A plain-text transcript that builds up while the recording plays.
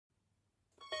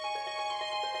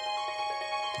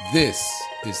This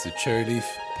is the Cherryleaf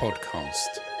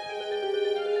Podcast.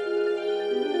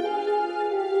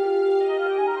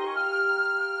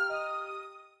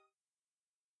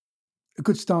 A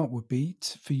good start would be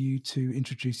for you to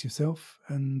introduce yourself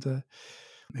and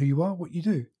who you are, what you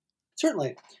do.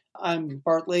 Certainly. I'm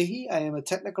Bart Leahy. I am a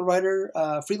technical writer,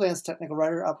 freelance technical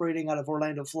writer operating out of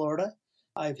Orlando, Florida.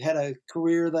 I've had a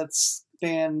career that's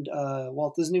spanned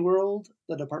Walt Disney World,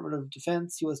 the Department of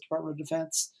Defense, U.S. Department of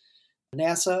Defense,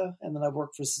 NASA, and then I've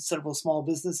worked for several small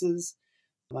businesses.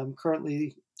 I'm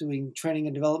currently doing training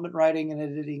and development writing and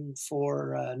editing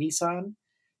for Nissan,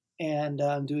 and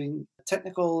I'm doing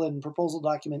technical and proposal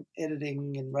document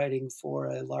editing and writing for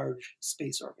a large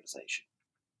space organization.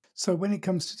 So when it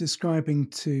comes to describing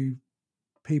to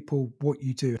people what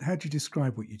you do, how do you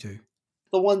describe what you do?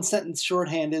 The one sentence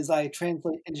shorthand is I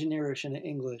translate engineerish into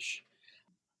English.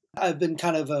 I've been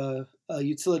kind of a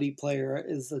utility player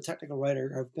as a technical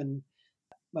writer.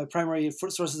 My primary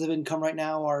sources of income right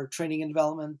now are training and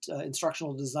development,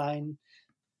 instructional design,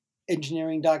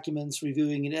 engineering documents,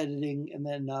 reviewing and editing, and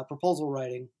then proposal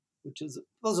writing,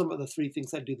 those are the three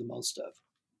things I do the most of.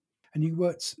 And you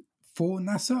worked for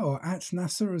NASA or at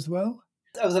NASA as well?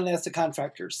 I was an NASA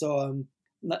contractor, so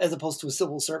as opposed to a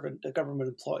civil servant, a government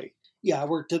employee. Yeah, I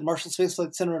worked at Marshall Space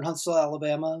Flight Center in Huntsville,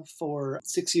 Alabama for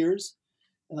 6 years.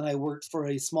 And then I worked for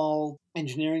a small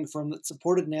engineering firm that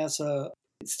supported NASA.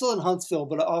 It's still in Huntsville,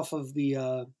 but off of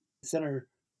the center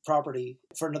property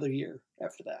for another year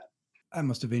after that. That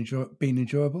must have been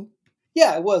enjoyable.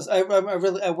 Yeah, it was. I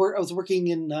was working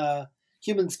in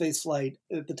human space flight.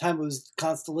 At the time, it was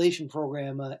Constellation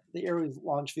program, the Ares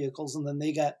launch vehicles, and then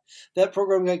that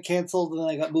program got canceled, and then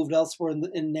I got moved elsewhere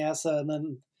in NASA, and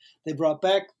then they brought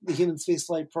back the human space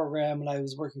flight program, and I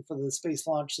was working for the Space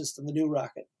Launch System, the new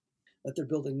rocket that they're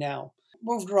building now.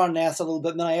 Moved around NASA a little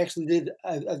bit, and then I actually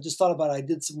I just thought about it. I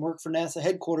did some work for NASA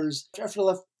headquarters. After I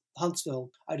left Huntsville,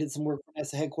 I did some work for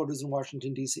NASA headquarters in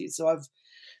Washington, D.C. So I've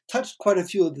touched quite a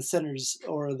few of the centers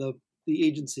or the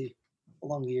agency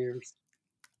along the years.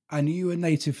 And are you a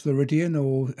native Floridian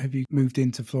or have you moved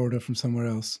into Florida from somewhere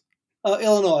else?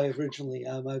 Illinois originally.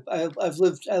 I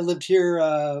lived here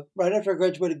right after I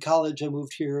graduated college. I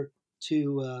moved here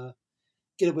to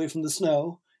get away from the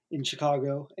snow in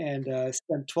Chicago, and I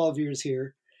spent 12 years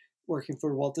here working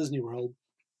for Walt Disney World.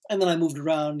 And then I moved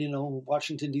around,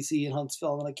 Washington, D.C. and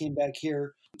Huntsville, and I came back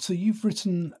here. So you've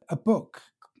written a book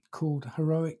called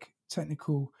Heroic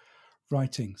Technical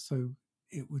Writing. So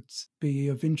it would be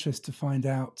of interest to find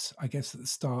out, I guess, at the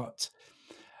start,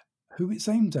 who it's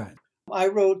aimed at. I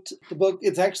wrote the book.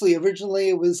 It's actually originally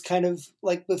it was kind of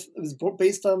like it was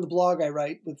based on the blog I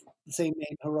write with the same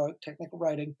name, Heroic Technical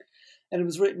Writing, and it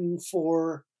was written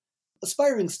for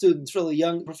aspiring students, really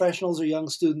young professionals or young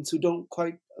students who don't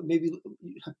quite, maybe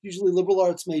usually liberal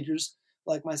arts majors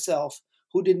like myself,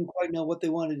 who didn't quite know what they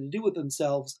wanted to do with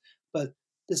themselves, but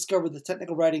discovered that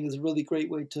technical writing is a really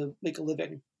great way to make a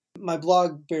living. My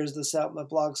blog bears this out. My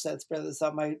blog stats bear this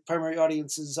out. My primary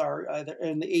audiences are either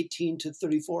in the 18 to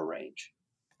 34 range.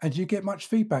 And do you get much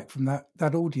feedback from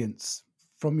that audience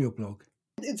from your blog?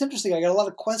 It's interesting. I got a lot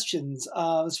of questions,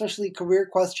 especially career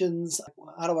questions.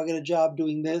 How do I get a job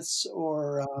doing this?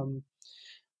 Or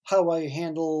how do I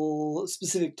handle a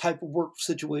specific type of work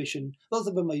situation? Those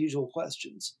have been my usual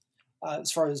questions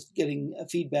as far as getting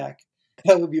feedback.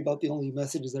 That would be about the only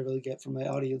messages I really get from my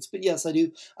audience. But yes, I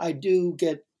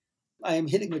am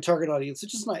hitting my target audience,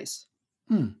 which is nice.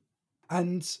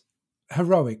 And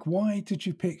heroic, why did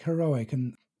you pick heroic,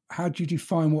 and how do you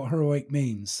define what heroic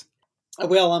means?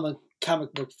 Well, I'm a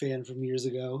comic book fan from years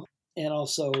ago, and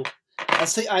also I'll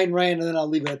say Ayn Rand, and then I'll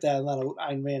leave it at that. I'm not an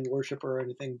Ayn Rand worshiper or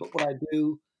anything, but what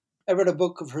I read a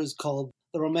book of hers called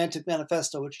The Romantic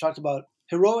Manifesto, which talked about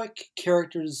heroic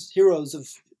characters, heroes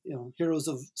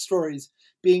of stories,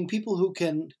 being people who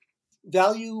can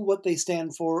value what they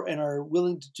stand for and are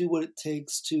willing to do what it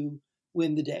takes to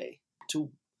win the day,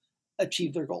 to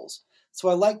achieve their goals. So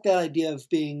I like that idea of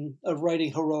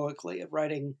writing heroically, of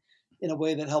writing in a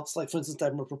way that helps. Like, for instance,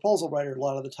 I'm a proposal writer a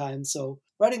lot of the time, so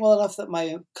writing well enough that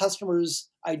my customers'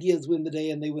 ideas win the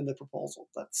day and they win the proposal.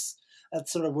 That's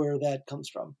sort of where that comes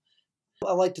from.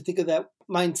 I like to think of that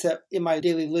mindset in my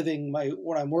daily living,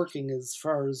 when I'm working, as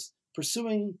far as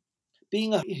pursuing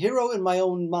being a hero in my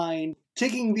own mind,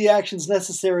 taking the actions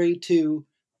necessary to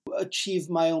achieve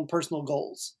my own personal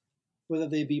goals, whether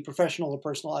they be professional or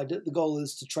personal. The goal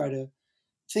is to try to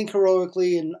think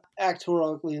heroically and act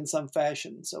heroically in some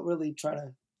fashion. So really try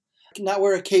to not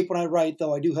wear a cape when I write,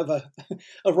 though I do have a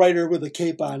writer with a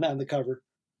cape on the cover.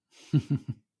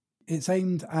 It's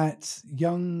aimed at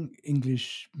young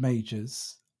English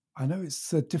majors. I know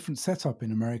it's a different setup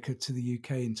in America to the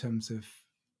UK in terms of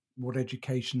what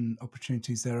education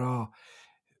opportunities there are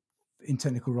in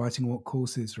technical writing, what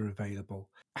courses are available.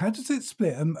 How does it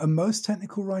split? Are most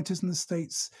technical writers in the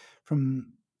States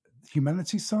from the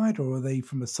humanities side, or are they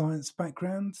from a science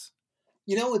background?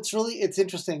 It's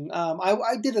interesting.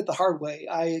 I did it the hard way.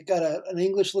 I got an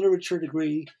English literature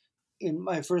degree in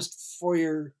my first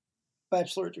 4-year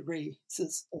bachelor degree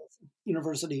since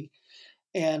university,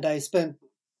 and I spent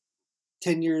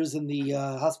 10 years in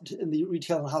the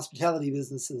retail and hospitality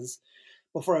businesses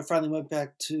before I finally went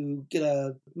back to get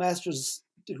a master's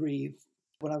degree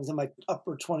when I was in my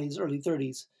upper 20s, early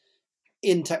 30s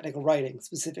in technical writing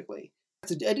specifically.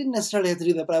 I didn't necessarily have to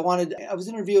do that, but I was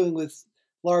interviewing with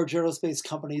large aerospace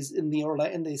companies in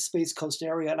the Space Coast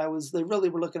area, and they really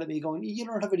were looking at me going, you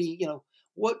don't have any,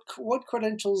 what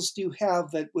credentials do you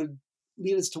have that would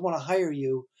lead us to want to hire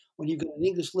you when you've got an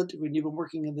English lit degree and you've been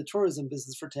working in the tourism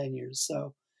business for 10 years?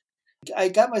 So I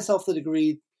got myself the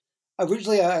degree.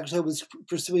 Originally, I was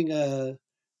pursuing a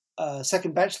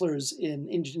second bachelor's in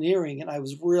engineering, and I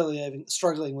was really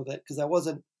struggling with it because I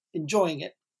wasn't enjoying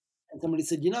it. And somebody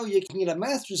said, you can get a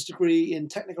master's degree in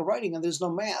technical writing and there's no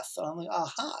math. And I'm like,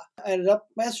 aha. I ended up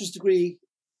master's degree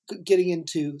getting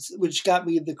into, which got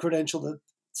me the credential that,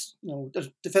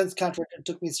 the defense contractor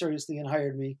took me seriously and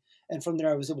hired me. And from there,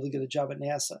 I was able to get a job at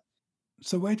NASA.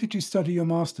 So where did you study your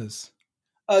master's?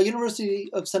 University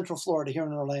of Central Florida here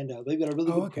in Orlando. They've got a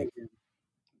really good program.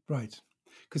 Right.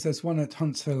 Because there's one at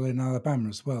Huntsville in Alabama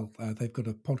as well. They've got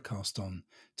a podcast on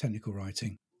technical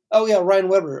writing. Oh, yeah, Ryan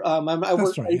Weber. I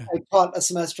taught a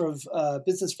semester of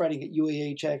business writing at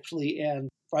UAH, actually, and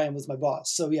Ryan was my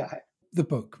boss. So, yeah. The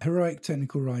book, Heroic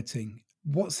Technical Writing,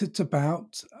 what's it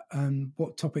about and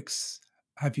what topics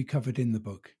have you covered in the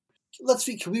book?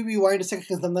 Can we rewind a second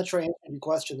because I'm not sure I answered your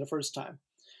question the first time.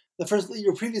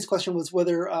 Your previous question was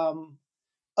whether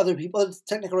other people,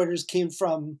 technical writers, came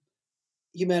from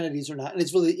humanities or not, and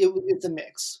it's a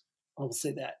mix. I will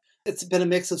say that it's been a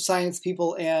mix of science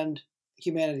people and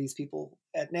humanities people.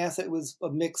 At NASA, it was a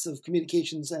mix of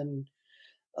communications and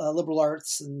liberal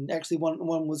arts, and actually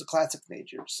one was a classics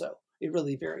major, so it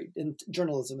really varied. In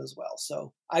journalism as well.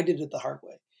 So I did it the hard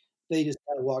way. They just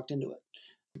kind of walked into it.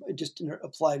 I just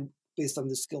applied based on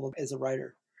the skill as a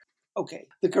writer. Okay,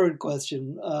 the current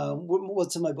question,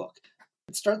 what's in my book?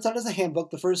 It starts out as a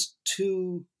handbook. The first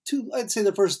I'd say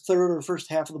the first third or first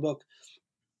half of the book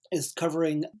is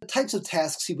covering the types of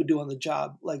tasks you would do on the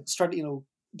job, like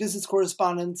business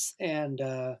correspondence and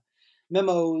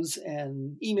memos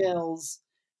and emails,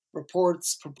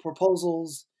 reports,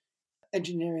 proposals,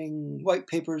 engineering, white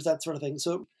papers, that sort of thing.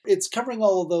 So it's covering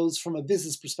all of those from a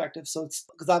business perspective. So it's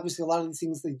because obviously a lot of these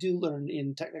things they do learn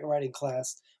in technical writing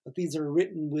class, but these are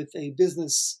written with a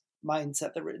business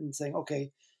mindset. They're written saying,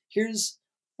 okay, here's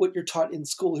what you're taught in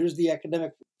school. Here's the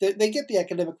academic. They get the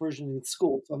academic version in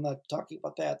school, so I'm not talking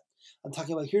about that. I'm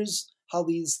talking about here's how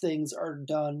these things are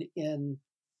done in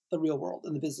the real world,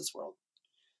 in the business world.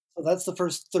 So that's the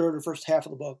first third or first half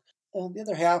of the book. And the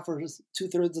other half or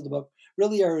 2/3 of the book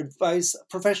really are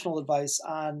professional advice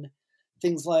on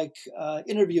things like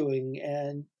interviewing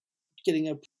and getting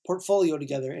a portfolio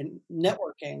together and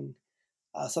networking,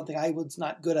 something I was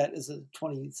not good at as a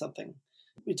 20-something.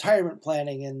 Retirement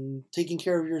planning and taking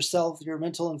care of yourself, your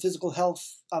mental and physical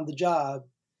health on the job.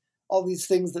 All these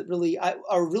things that really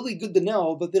are really good to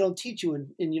know, but they don't teach you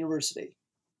in university.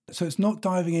 So it's not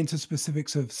diving into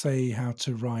specifics of, say, how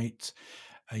to write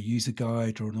a user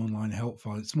guide or an online help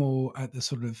file. It's more at the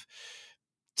sort of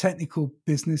technical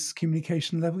business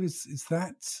communication level. Is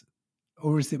that,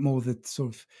 or is it more the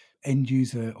sort of end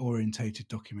user orientated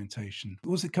documentation?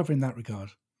 What was it cover in that regard?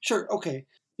 Sure. Okay.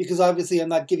 Because obviously I'm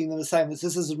not giving them assignments.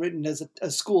 This isn't written as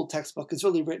a school textbook. It's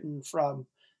really written from,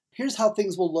 here's how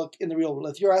things will look in the real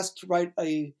world. If you're asked to write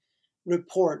a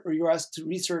report or you're asked to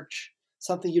research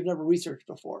something you've never researched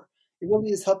before, it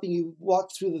really is helping you walk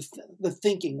through the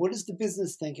thinking. What is the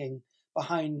business thinking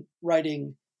behind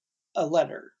writing a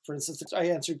letter? For instance, I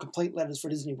answered complaint letters for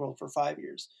Disney World for 5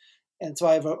 years. And so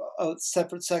I have a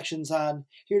separate sections on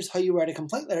here's how you write a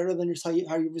complaint letter, and then here's how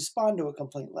you respond to a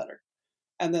complaint letter.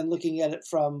 And then looking at it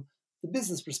from the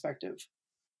business perspective.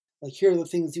 Like here are the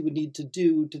things you would need to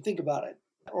do to think about it.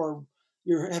 Or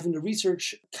you're having to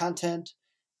research content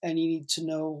and you need to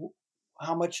know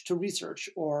how much to research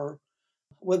or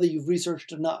whether you've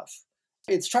researched enough.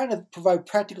 It's trying to provide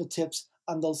practical tips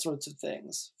on those sorts of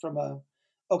things from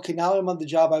okay, now I'm on the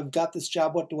job, I've got this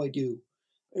job, what do I do?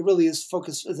 It really is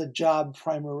focused as a job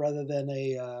primer rather than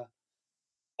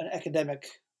an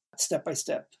academic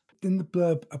step-by-step. In the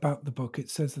blurb about the book, it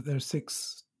says that there are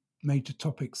 6 major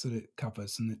topics that it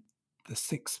covers, and the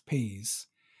 6 Ps.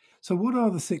 So what are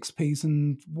the 6Ps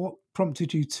and what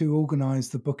prompted you to organise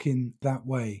the book in that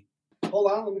way?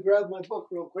 Hold on, let me grab my book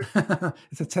real quick.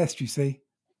 It's a test, you see.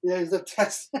 Yeah, it's a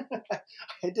test.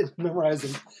 I didn't memorize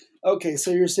them. Okay, so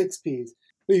your 6Ps.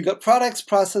 Well, you've got products,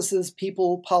 processes,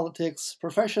 people, politics,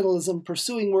 professionalism,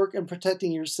 pursuing work, and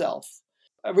protecting yourself.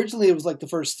 Originally, it was like the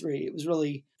first three. It was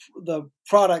really the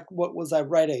product, what was I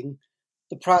writing?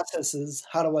 The processes,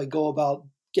 how do I go about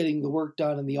getting the work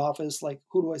done in the office? Like,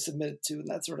 who do I submit it to, and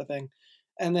that sort of thing.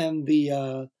 And then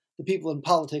the people in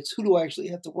politics, who do I actually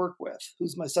have to work with?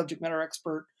 Who's my subject matter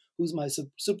expert? Who's my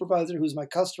supervisor? Who's my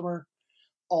customer?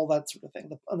 All that sort of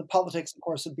thing. And the politics, of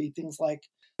course, would be things like,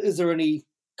 is there any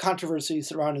controversy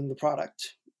surrounding the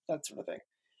product? That sort of thing.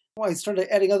 When I started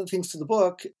adding other things to the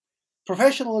book,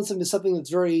 professionalism is something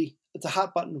it's a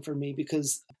hot button for me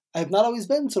because I have not always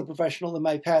been so professional in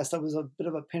my past. I was a bit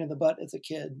of a pain in the butt as a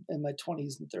kid in my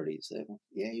 20s and 30s.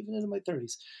 Yeah, even into my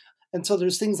 30s. And so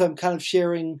there's things I'm kind of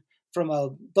sharing from a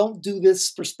don't do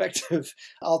this perspective.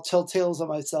 I'll tell tales of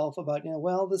myself about,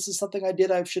 well, this is something I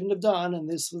did I shouldn't have done, and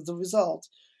this was the result.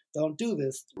 Don't do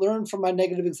this. Learn from my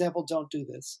negative example. Don't do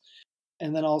this.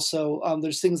 And then also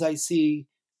there's things I see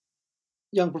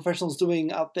young professionals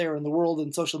doing out there in the world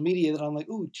and social media that I'm like,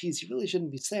 ooh, geez, you really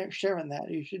shouldn't be sharing that.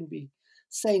 You shouldn't be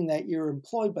saying that you're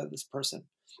employed by this person.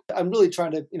 I'm really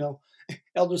trying to,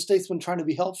 elder statesman trying to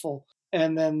be helpful.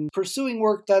 And then pursuing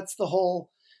work, that's the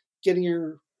whole getting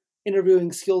your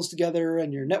interviewing skills together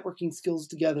and your networking skills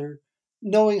together,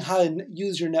 knowing how to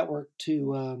use your network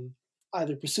to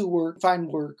either pursue work,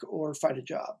 or find a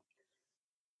job.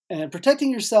 And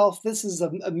protecting yourself, this is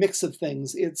a mix of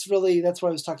things. It's really, that's what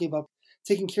I was talking about,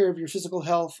 taking care of your physical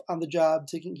health on the job,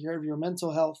 taking care of your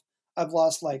mental health. I've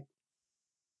lost like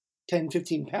 10,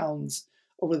 15 pounds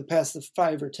over the past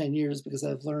 5 or 10 years because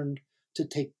I've learned to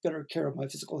take better care of my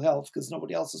physical health because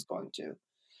nobody else is going to.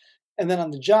 And then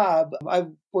on the job,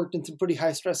 I've worked in some pretty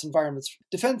high stress environments.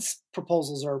 Defense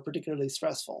proposals are particularly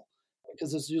stressful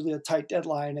because there's usually a tight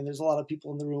deadline and there's a lot of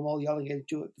people in the room all yelling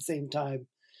at you at the same time.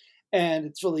 And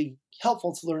it's really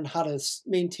helpful to learn how to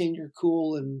maintain your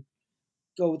cool and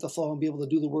go with the flow and be able to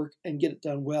do the work and get it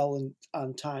done well and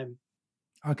on time.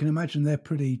 I can imagine they're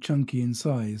pretty chunky in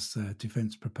size,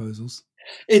 defense proposals.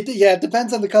 It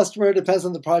depends on the customer, it depends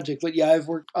on the project. But yeah, I've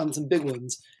worked on some big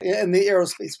ones in the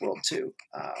aerospace world too,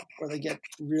 where they get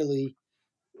really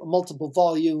multiple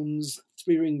volumes,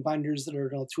 3-ring binders that are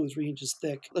 2 or 3 inches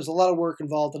thick. There's a lot of work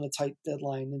involved in a tight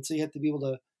deadline. And so you have to be able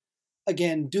to,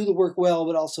 again, do the work well,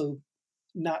 but also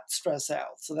not stress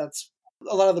out. So that's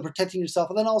a lot of the protecting yourself.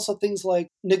 And then also things like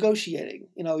negotiating.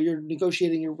 You're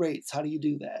negotiating your rates. How do you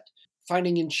do that?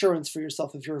 Finding insurance for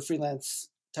yourself if you're a freelance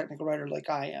technical writer like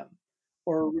I am,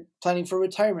 or planning for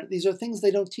retirement. These are things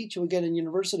they don't teach you again in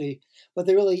university, but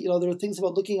they really, there are things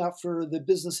about looking out for the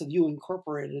business of you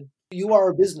incorporated. You are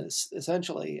a business,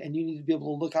 essentially, and you need to be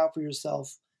able to look out for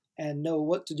yourself and know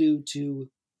what to do to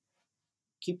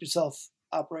keep yourself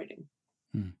operating.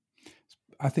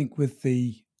 I think with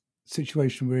the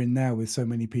situation we're in now with so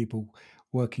many people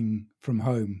working from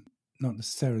home, not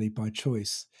necessarily by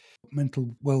choice,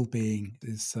 mental well-being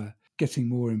is getting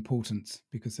more important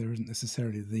because there isn't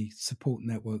necessarily the support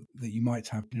network that you might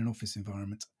have in an office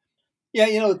environment. Yeah,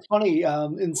 it's funny.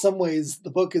 In some ways,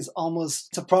 the book is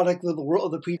almost a product of the world,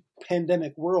 of the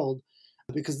pre-pandemic world,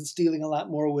 because it's dealing a lot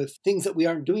more with things that we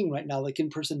aren't doing right now, like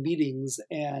in-person meetings.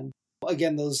 And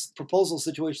again, those proposal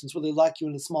situations where they lock you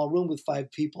in a small room with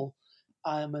 5 people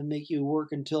and make you work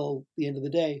until the end of the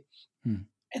day.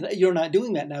 And you're not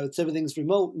doing that now. Everything's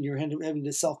remote and you're having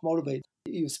to self-motivate.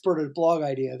 You've spurred a blog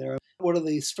idea there. What are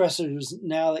the stressors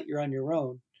now that you're on your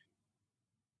own?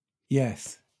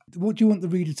 Yes. What do you want the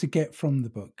reader to get from the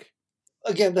book?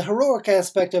 Again, the heroic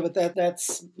aspect of it,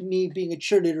 that's me being a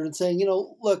cheerleader and saying,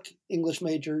 look, English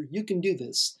major, you can do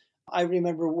this. I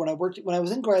remember when I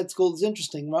was in grad school, it was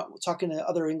interesting talking to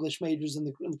other English majors in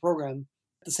the program.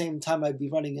 At the same time, I'd be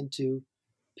running into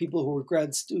people who were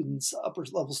grad students, upper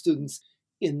level students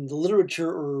in the literature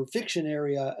or fiction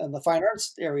area and the fine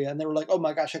arts area. And they were like, oh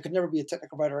my gosh, I could never be a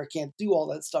technical writer. I can't do all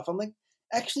that stuff. I'm like,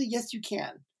 actually, yes, you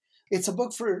can. It's a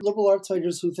book for liberal arts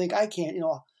majors who think I can't.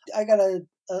 I got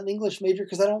an English major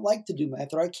because I don't like to do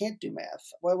math or I can't do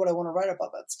math. Why would I want to write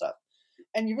about that stuff?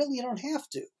 And you don't have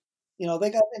to. They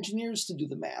got engineers to do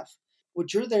the math.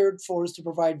 What you're there for is to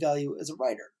provide value as a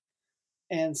writer.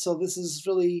 And so this is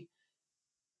really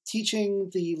teaching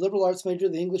the liberal arts major,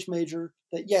 the English major,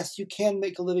 that yes, you can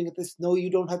make a living at this. No,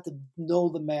 you don't have to know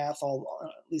the math,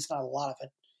 at least not a lot of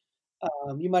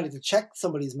it. You might have to check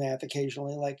somebody's math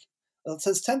occasionally, like, well, it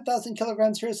says 10,000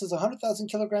 kilograms here, it says 100,000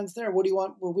 kilograms there. What do you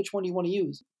want? Well, which one do you want to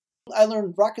use? I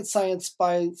learned rocket science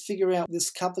by figuring out this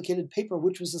complicated paper,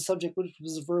 which was the subject, which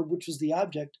was the verb, which was the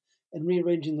object, and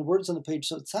rearranging the words on the page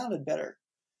so it sounded better.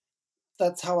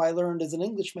 That's how I learned as an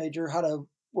English major how to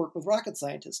work with rocket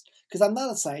scientists. Because I'm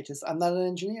not a scientist, I'm not an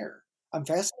engineer. I'm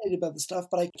fascinated by the stuff,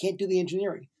 but I can't do the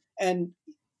engineering. And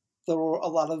there were a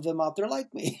lot of them out there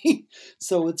like me.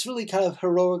 So it's really kind of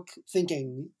heroic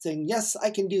thinking, saying, yes, I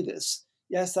can do this.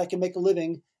 Yes, I can make a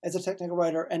living as a technical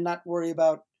writer and not worry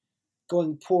about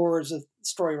going poor as a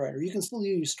story writer. You can still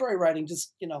use story writing,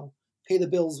 just, pay the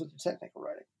bills with your technical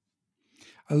writing.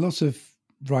 A lot of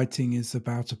writing is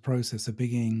about a process, a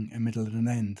beginning, a middle, and an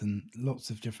end, and lots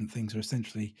of different things are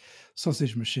essentially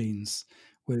sausage machines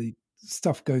where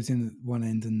stuff goes in at one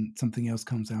end and something else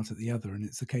comes out at the other, and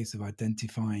it's a case of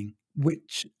identifying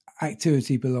which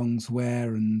activity belongs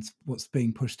where and what's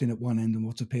being pushed in at one end and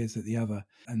what appears at the other.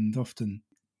 And often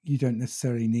you don't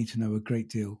necessarily need to know a great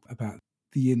deal about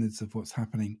the innards of what's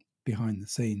happening behind the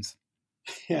scenes.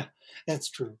 Yeah, that's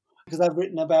true. Because I've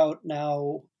written about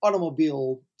now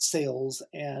automobile sales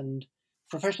and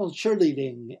professional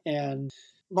cheerleading and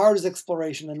Mars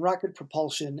exploration and rocket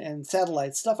propulsion and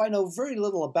satellites, stuff I know very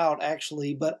little about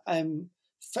actually, but I'm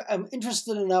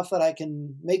interested enough that I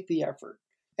can make the effort.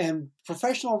 And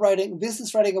professional writing,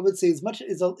 business writing, I would say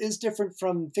is different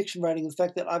from fiction writing. The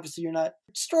fact that obviously you're not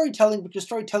storytelling, but you're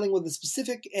storytelling with a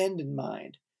specific end in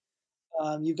mind.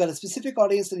 You've got a specific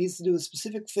audience that needs to do a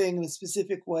specific thing in a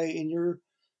specific way, and you're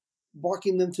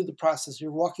walking them through the process.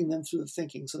 You're walking them through the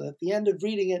thinking, so that at the end of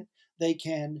reading it, they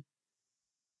can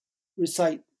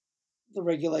recite the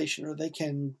regulation, or they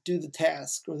can do the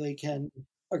task, or they can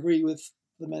agree with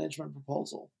the management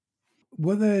proposal.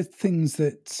 Were there things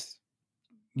that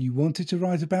you wanted to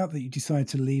write about that you decided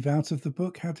to leave out of the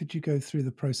book? How did you go through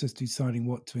the process deciding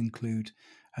what to include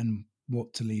and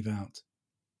what to leave out?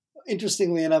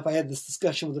 Interestingly enough, I had this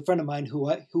discussion with a friend of mine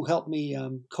who helped me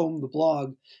comb the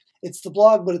blog. It's the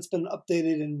blog, but it's been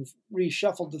updated and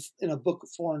reshuffled in a book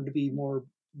form to be more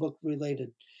book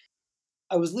related.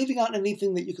 I was leaving out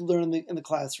anything that you could learn in the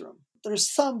classroom. There's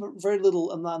some, but very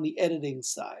little on the editing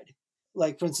side.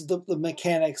 Like, for instance, the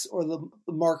mechanics or the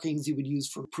markings you would use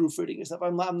for proofreading and stuff.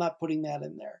 I'm not putting that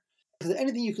in there. Because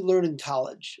anything you could learn in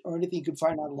college or anything you could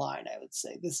find online, I would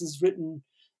say. This is written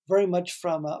very much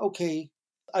from, okay,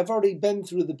 I've already been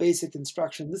through the basic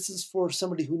instruction. This is for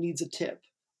somebody who needs a tip,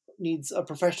 needs a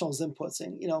professional's input,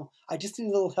 saying, I just need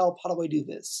a little help. How do I do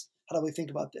this? How do I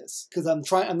think about this? Because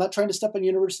I'm not trying to step on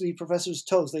university professors'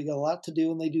 toes. They got a lot to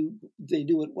do, and they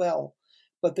do it well.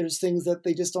 But there's things that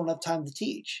they just don't have time to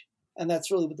teach, and that's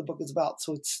really what the book is about.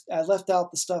 So I left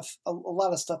out the stuff, a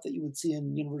lot of stuff that you would see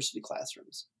in university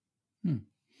classrooms.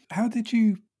 How did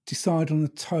you decide on a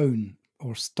tone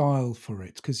or style for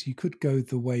it? Because you could go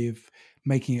the way of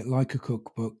making it like a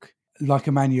cookbook, like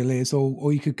a manual is,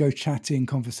 or you could go chatty and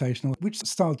conversational. Which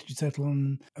style did you settle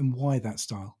on and why that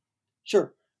style?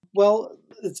 Sure. Well,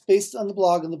 it's based on the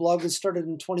blog, and the blog was started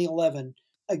in 2011.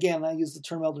 Again, I use the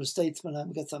term elder statesman. I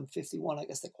guess I'm 51. I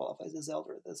guess that qualifies as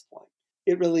elder at this point.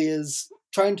 It really is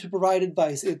trying to provide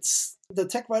advice. It's the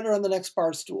tech writer on the next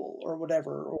bar stool or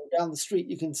whatever, or down the street.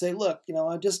 You can say, look,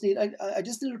 I just need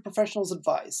a professional's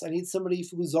advice. I need somebody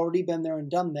who's already been there and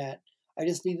done that. I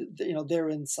just need, their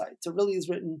insights. It really is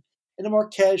written in a more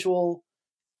casual,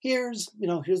 here's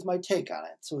my take on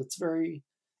it. So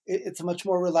it's a much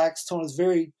more relaxed tone. It's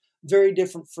very, very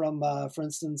different from, for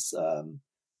instance,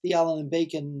 the Allen and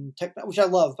Bacon, which I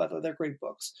love, by the way. They're great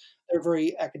books. They're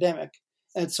very academic.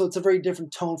 And so it's a very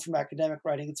different tone from academic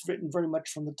writing. It's written very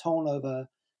much from the tone of,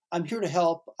 I'm here to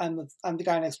help. I'm the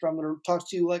guy next door. I'm going to talk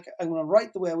to you like I'm going to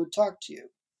write the way I would talk to you.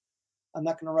 I'm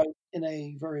not going to write in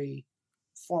a very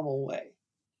formal way.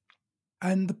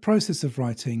 And the process of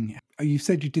writing, you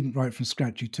said you didn't write from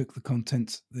scratch. You took the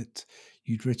content that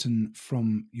you'd written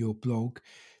from your blog.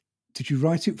 Did you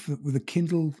write it with a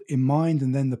Kindle in mind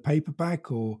and then the paperback,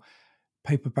 or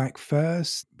paperback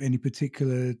first? Any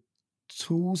particular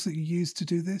tools that you used to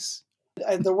do this?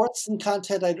 There was some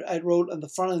content I wrote on the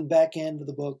front and back end of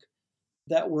the book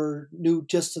that were new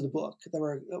just to the book. There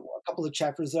were a couple of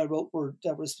chapters that I wrote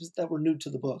that were new to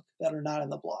the book that are not in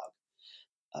the blog.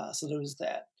 So there was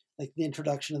that, like the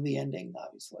introduction and the ending,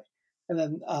 obviously, and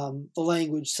then the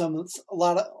language.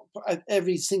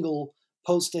 Every single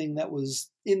posting that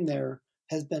was in there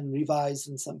has been revised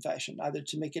in some fashion, either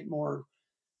to make it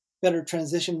better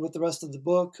transition with the rest of the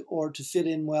book, or to fit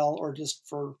in well, or just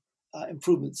for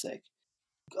improvement's sake.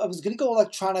 I was going to go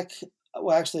electronic.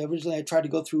 Well, actually, originally I tried to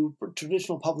go through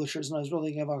traditional publishers, and I was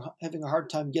really having a hard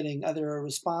time getting either a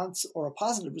response or a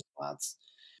positive response.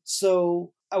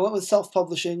 So I went with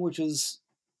self-publishing, which was,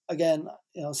 again,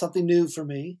 something new for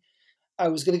me. I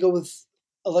was going to go with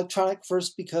electronic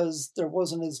first because there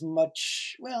wasn't as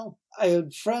much. Well, I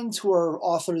had friends who are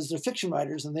authors, they're fiction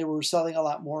writers, and they were selling a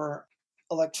lot more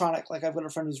electronic. Like I've got a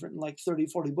friend who's written like 30,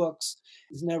 40 books.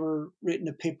 He's never written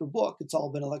a paper book. It's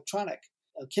all been electronic,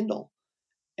 Kindle.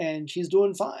 And she's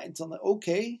doing fine. So I'm like,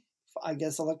 okay, I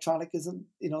guess electronic isn't,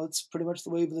 it's pretty much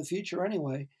the wave of the future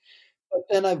anyway. But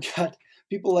then I've got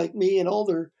people like me and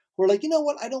older who are like, you know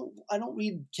what? I don't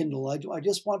read Kindle. I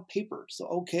just want paper. So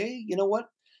okay, you know what?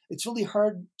 It's really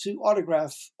hard to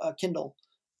autograph Kindle.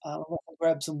 Unless I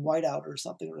grab some whiteout or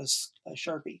something or a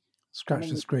Sharpie. Scratch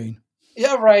the screen.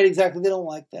 Yeah, right. Exactly. They don't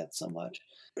like that so much.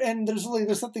 And there's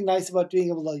something nice about being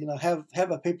able to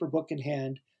have a paper book in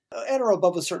hand. At or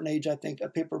above a certain age, I think a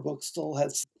paper book still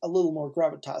has a little more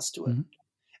gravitas to it. Mm-hmm.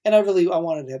 And I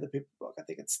wanted to have the paper book. I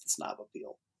think it's the snob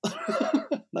appeal.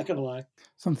 Not gonna lie.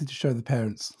 Something to show the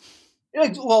parents.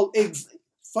 Yeah, well,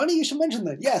 funny you should mention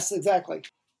that. Yes, exactly.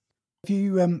 Have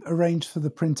you arranged for the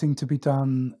printing to be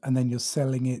done and then you're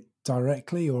selling it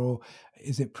directly, or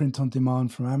is it print on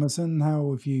demand from Amazon?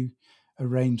 How have you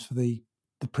arranged for the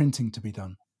printing to be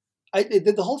done? I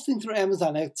did the whole thing through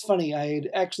Amazon. It's funny. I had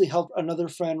actually helped another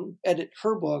friend edit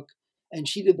her book, and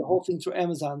she did the whole thing through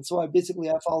Amazon. So I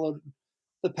followed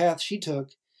the path she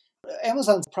took.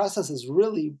 Amazon's process is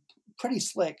really pretty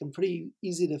slick and pretty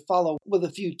easy to follow with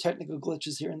a few technical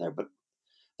glitches here and there, but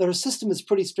their system is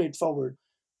pretty straightforward.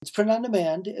 It's print on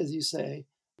demand, as you say.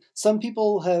 Some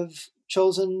people have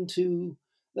chosen to,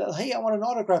 hey, I want an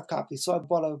autograph copy. So I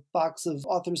bought a box of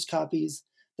author's copies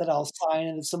that I'll sign.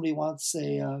 And if somebody wants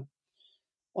an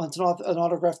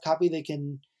autograph copy, they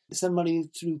can send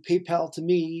money through PayPal to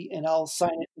me, and I'll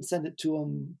sign it and send it to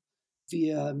them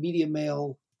via media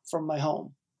mail from my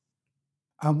home.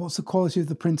 And what's the quality of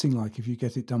the printing like if you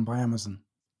get it done by Amazon?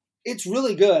 It's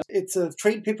really good. It's a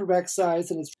trade paperback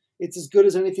size, and it's as good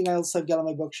as anything else I've got on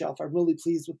my bookshelf. I'm really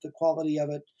pleased with the quality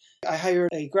of it. I hired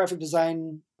a graphic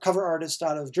design cover artist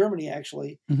out of Germany,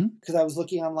 actually, because I was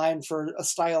looking online for a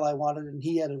style I wanted, and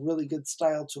he had a really good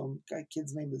style to him. My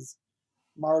kid's name is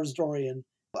Mars Dorian.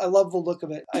 I love the look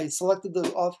of it. I selected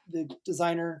the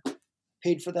designer,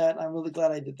 paid for that, and I'm really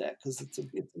glad I did that because it's a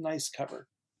nice cover.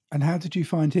 And how did you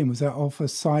find him? Was that off a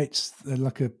site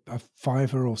like a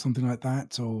Fiverr or something like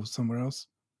that, or somewhere else?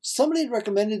 Somebody had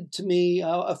recommended to me,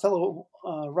 a fellow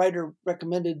writer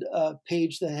recommended a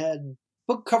page that had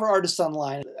book cover artists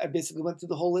online. I basically went through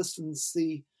the whole list and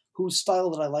see whose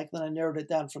style that I liked, and I narrowed it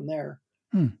down from there.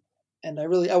 And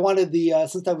I wanted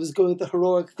since I was going with the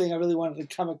heroic thing, I really wanted a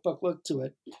comic book look to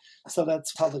it. So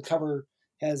that's how the cover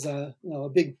has a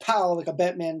big pow, like a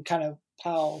Batman kind of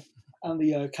pow on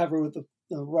the cover with the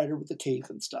writer with the cape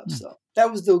and stuff. So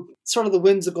that was the sort of the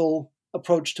whimsical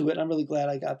approach to it. I'm really glad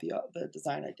I got the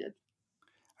design I did.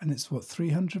 And it's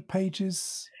 300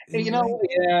 pages?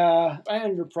 Yeah, I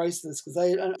underpriced this because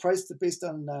I priced it based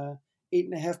on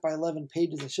 8.5 by 11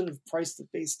 pages. I should have priced it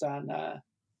based on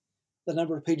the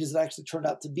number of pages it actually turned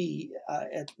out to be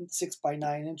at 6 by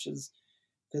 9 inches.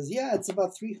 Because, it's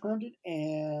about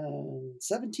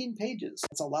 317 pages.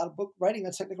 It's a lot of book writing,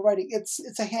 that's technical writing. It's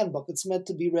a handbook. It's meant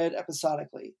to be read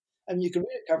episodically. I mean, you can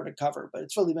read it cover to cover, but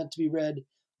it's really meant to be read.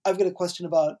 I've got a question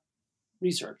about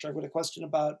research. I've got a question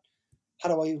about how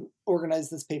do I organize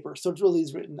this paper. So it really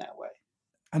is written that way.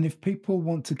 And if people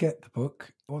want to get the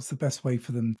book, what's the best way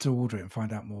for them to order it and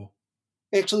find out more?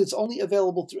 Actually, it's only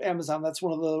available through Amazon. That's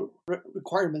one of the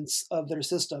requirements of their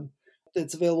system.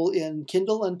 It's available in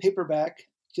Kindle and paperback.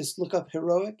 Just look up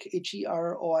Heroic,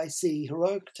 Heroic,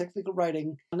 Heroic Technical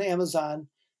Writing on Amazon.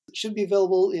 It should be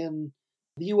available in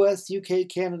the US, UK,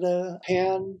 Canada,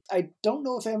 Japan. I don't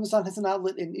know if Amazon has an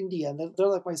outlet in India. They're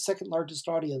like my second largest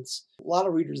audience. A lot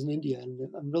of readers in India, and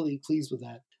I'm really pleased with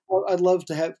that. I'd love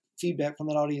to have feedback from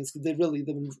that audience because they've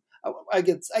been. I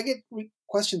get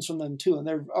questions from them too, and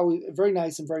they're always very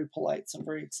nice and very polite. So I'm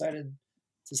very excited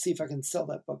to see if I can sell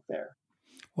that book there.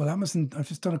 Well, Amazon, I've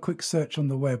just done a quick search on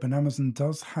the web, and Amazon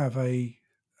does have an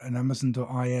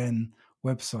Amazon.in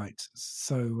website.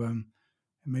 So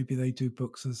maybe they do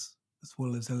books as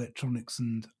well as electronics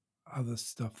and other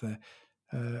stuff there.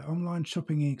 Online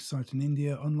shopping site in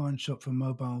India, online shop for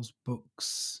mobiles,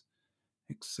 books,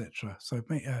 etc. So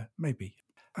maybe.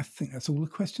 I think that's all the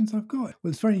questions I've got.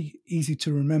 Well, it's very easy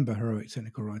to remember heroic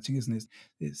technical writing, isn't it?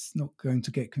 It's not going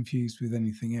to get confused with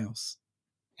anything else.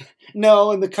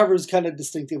 No, and the cover is kind of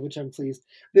distinctive, which I'm pleased.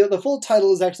 The full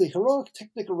title is actually Heroic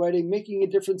Technical Writing, Making a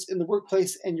Difference in the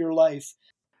Workplace and Your Life.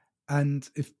 And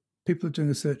if people are doing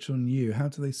a search on you, how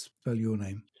do they spell your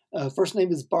name? First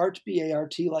name is Bart,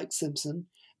 B-A-R-T, like Simpson,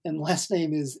 and last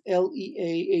name is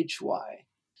Leahy.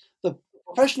 The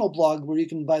professional blog where you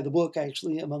can buy the book,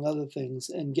 actually, among other things,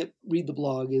 and read the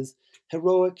blog is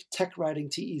Heroic Tech Writing,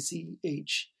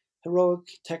 TECH,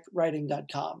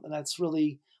 heroictechwriting.com. And that's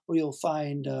really where you'll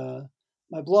find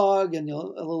my blog and a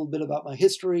little bit about my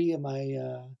history and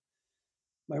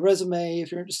my resume,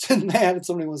 if you're interested in that, if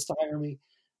somebody wants to hire me.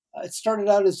 It started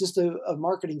out as just a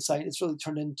marketing site. It's really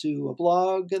turned into a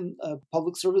blog and a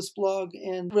public service blog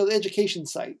and really education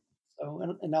site.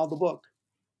 So, and now the book.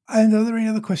 And are there any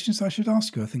other questions I should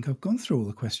ask you? I think I've gone through all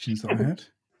the questions that I had.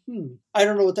 I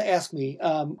don't know what to ask me.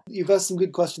 You've asked some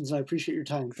good questions, and I appreciate your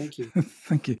time. Thank you.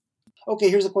 Thank you. Okay,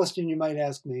 here's a question you might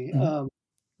ask me, Mhm.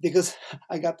 because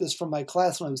I got this from my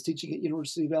class when I was teaching at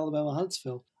University of Alabama,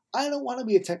 Huntsville. I don't want to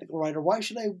be a technical writer. Why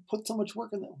should I put so much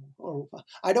work in that? Or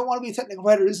I don't want to be a technical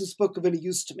writer. Is this book of any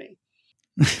use to me?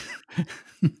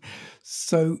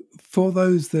 So, for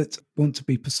those that want to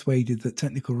be persuaded that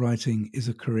technical writing is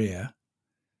a career,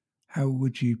 how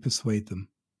would you persuade them?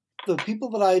 The people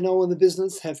that I know in the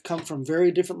business have come from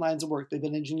very different lines of work. They've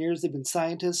been engineers, they've been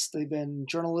scientists, they've been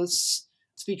journalists,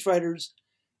 speechwriters,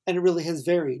 and it really has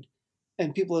varied.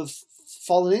 And people have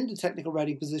fallen into technical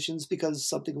writing positions because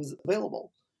something was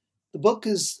available. The book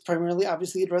is primarily,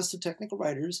 obviously, addressed to technical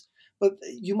writers, but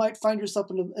you might find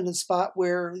yourself in a spot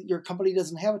where your company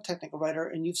doesn't have a technical writer,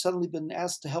 and you've suddenly been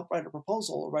asked to help write a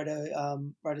proposal or write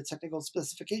a technical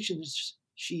specifications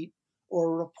sheet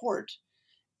or a report.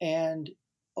 And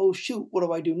oh shoot, what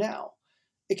do I do now?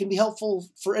 It can be helpful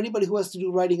for anybody who has to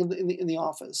do writing in the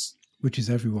office. Which is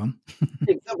everyone.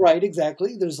 Right,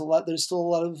 exactly. There's still a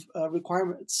lot of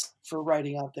requirements for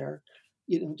writing out there.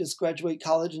 Just graduate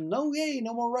college and yay,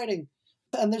 no more writing.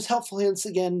 And there's helpful hints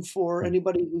again for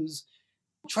anybody who's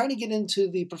trying to get into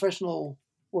the professional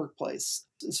workplace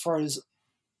as far as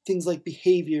things like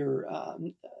behavior,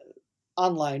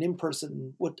 online, in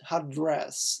person, how to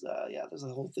dress. There's a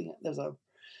whole thing. There's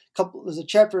a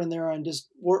chapter in there on just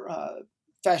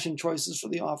fashion choices for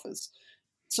the office.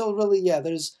 So really,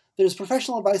 there's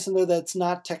professional advice in there that's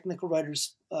not technical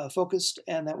writers focused,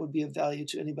 and that would be of value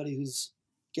to anybody who's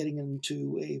getting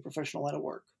into a professional line of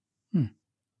work.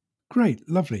 Great,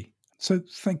 lovely. So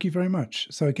thank you very much.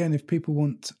 So again, if people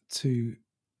want to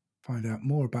find out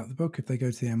more about the book, if they go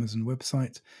to the Amazon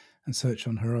website and search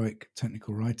on Heroic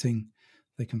Technical Writing,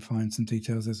 they can find some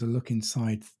details. There's a look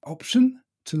inside option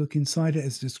to look inside it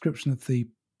as a description of the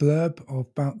blurb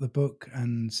about the book,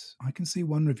 and I can see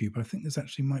one review, but I think there's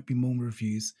actually might be more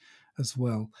reviews as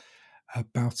well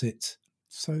about it.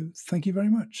 So thank you very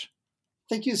much.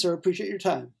 Thank you, sir. Appreciate your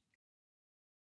time.